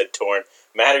believe you said torn.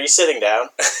 Matt, are you sitting down?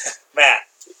 Matt,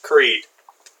 Creed,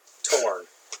 torn.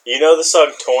 You know the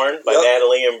song Torn by Yep.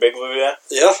 Natalie and Big Buddha?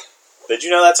 Yeah. Did you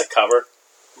know that's a cover?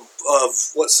 Of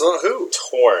what song? Who?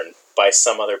 Torn by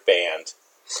some other band.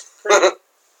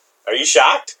 Are you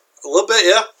shocked? A little bit,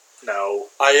 yeah. No.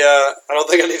 I don't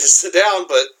think I need to sit down,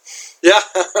 but yeah,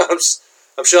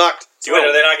 I'm shocked. Wait,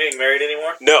 are they not getting married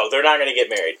anymore? No, they're not going to get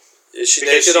married. Is she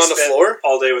Because naked she on the spent floor?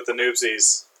 all day with the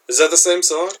Noobsies Is that the same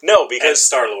song? No, and because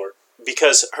Star-Lord.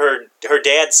 her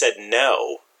dad said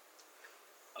no.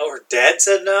 Oh, her dad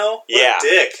said no? What Yeah. a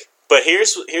dick. But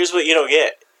here's what you don't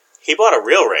get. He bought a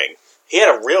real ring. He had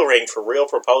a real ring for real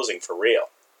proposing for real.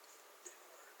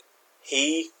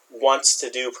 He wants to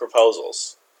do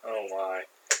proposals. Oh my.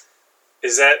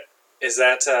 Is that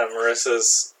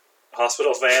Marissa's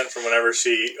hospital fan from whenever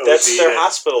she OD'd? That's their and-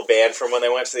 hospital band from when they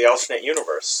went to the alternate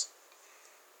universe.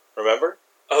 Remember?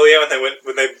 Oh yeah,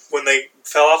 when they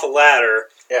fell off a ladder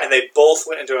Yeah. and they both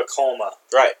went into a coma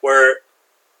Right. where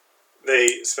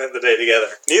they spent the day together.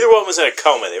 Neither one was in a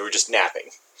coma. They were just napping.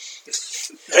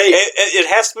 Hey, It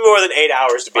has to be more than 8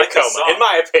 hours to be Like a the coma, song. in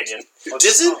my opinion.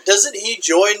 doesn't he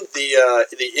join the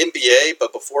NBA?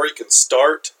 But before he can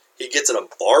start, he gets in a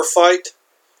bar fight,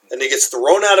 and he gets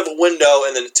thrown out of a window,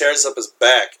 and then it tears up his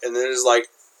back, and then there's like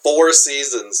 4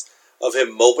 seasons of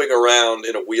him moping around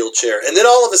in a wheelchair, and then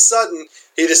all of a sudden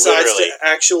he decides Literally. to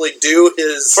actually do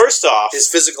his First off,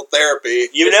 physical therapy.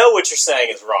 you know what you're saying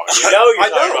is wrong. You know you're I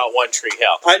talking know. about One Tree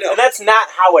Hill. I know. And that's not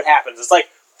how it happens. It's like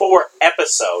 4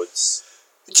 episodes.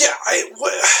 Yeah,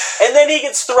 And then he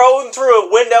gets thrown through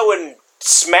a window and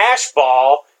smash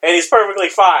ball, and he's perfectly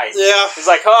fine. yeah. He's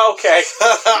like, oh, okay,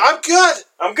 I'm good.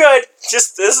 I'm good.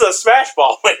 Just, this is a smash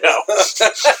ball window.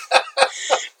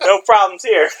 No problems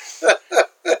here.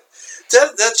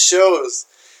 That shows.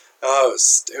 Oh,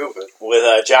 stupid.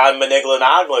 with John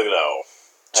Maniglanaglio,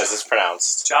 as it's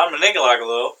pronounced. John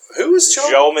Manigalagalo. Who was Joe?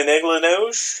 Joe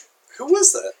Maniglanosh. Who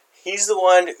was that? He's the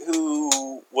one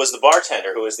who was the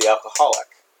bartender, who was the alcoholic,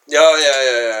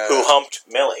 Oh, who humped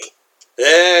Millie,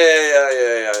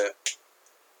 Yeah.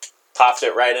 popped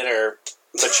it right in her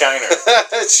vagina.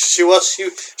 she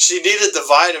needed the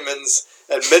vitamins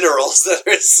and minerals that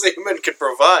her semen could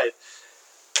provide.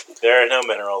 There are no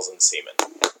minerals in semen.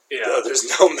 Yeah. No,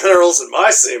 there's no minerals in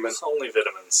my semen. It's only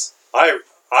vitamins. I'm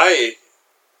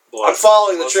Blood.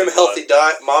 following the Mostly trim healthy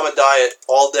diet, mama diet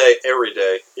all day, every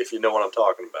day. If you know what I'm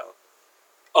talking about.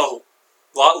 Oh,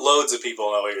 loads of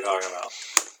people know what you're talking about.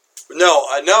 No,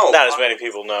 I know. Not as many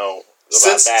people know about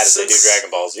that as they do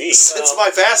Dragon Ball Z. Since my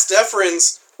vas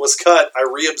deferens was cut, I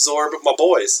reabsorbed my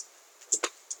boys.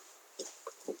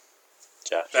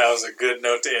 Josh. That was a good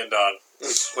note to end on.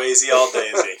 Swayze all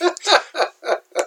daisy.